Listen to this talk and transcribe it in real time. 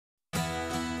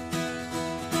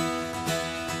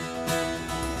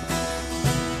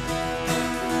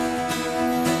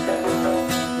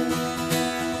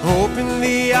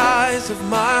eyes of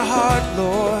my heart,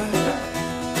 Lord.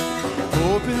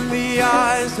 Open the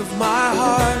eyes of my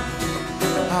heart.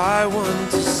 I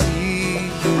want to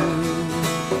see you.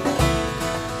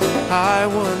 I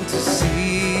want to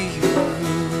see you.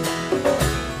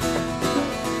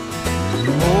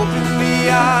 Open the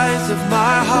eyes of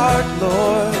my heart,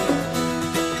 Lord.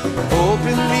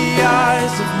 Open the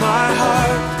eyes of my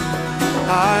heart.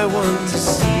 I want to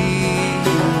see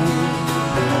you.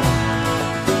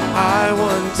 I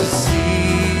want to see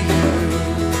you.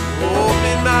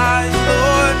 Open my eyes,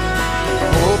 Lord.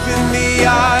 Open the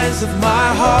eyes of my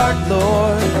heart,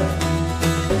 Lord.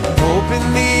 Open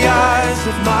the eyes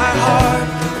of my heart.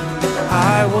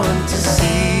 I want to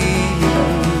see you.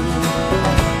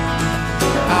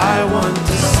 I want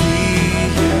to see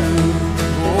you.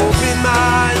 Open my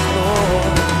eyes,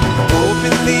 Lord.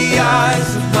 Open the eyes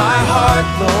of my heart,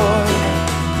 Lord.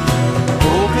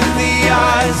 Open the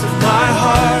eyes of my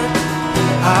heart.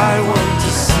 I want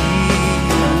to see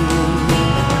you.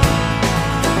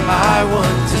 I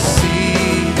want to see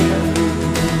you.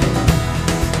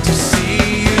 To see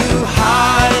you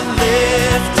high and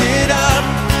lifted up,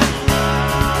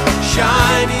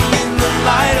 shining in the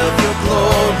light of your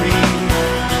glory.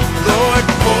 Lord,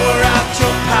 pour out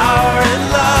your power and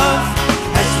love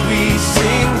as we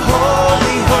sing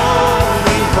holy,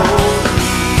 holy, holy.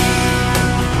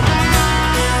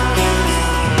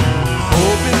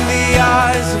 Open the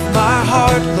eyes of my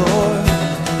heart, Lord.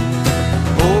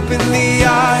 Open the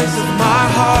eyes of my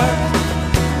heart.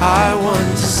 I want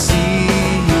to see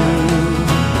you.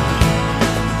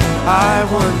 I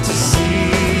want to see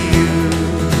you.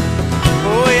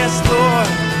 Oh yes, Lord.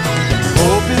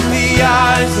 Open the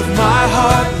eyes of my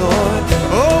heart, Lord.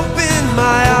 Open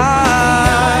my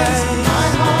eyes.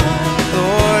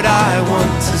 Lord, I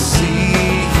want to see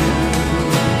you.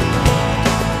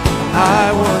 I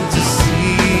want to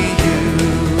see you.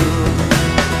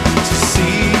 To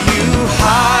see you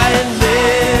high and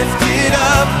lifted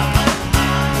up,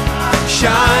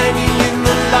 shining in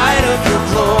the light of your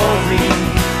glory.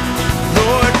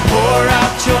 Lord, pour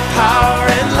out your power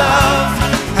and love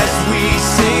as we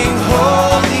sing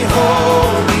holy,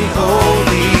 holy,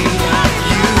 holy.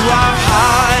 You are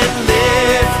high and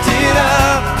lifted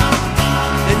up,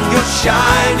 and you're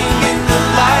shining in the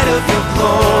light of your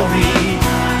glory.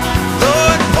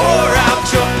 Lord, pour out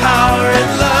your power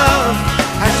and love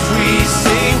as we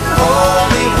sing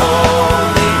holy,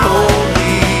 holy,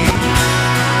 holy.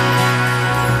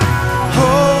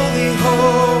 Holy,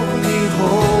 holy,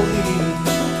 holy.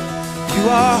 You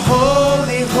are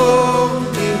holy,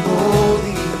 holy,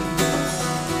 holy.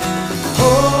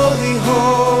 Holy,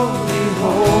 holy,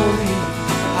 holy.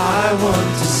 I want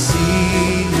to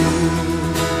see you.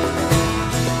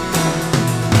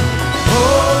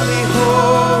 Holy,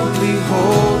 holy,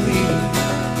 holy.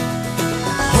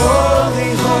 Holy,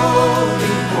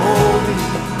 holy, holy.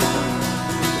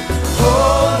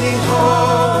 Holy,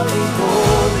 holy,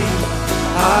 holy.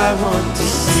 I want to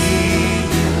see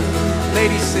you.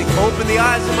 Ladies, sing, open the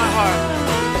eyes of my heart.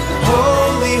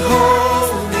 Holy,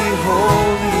 holy,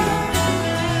 holy.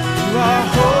 You are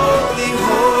holy.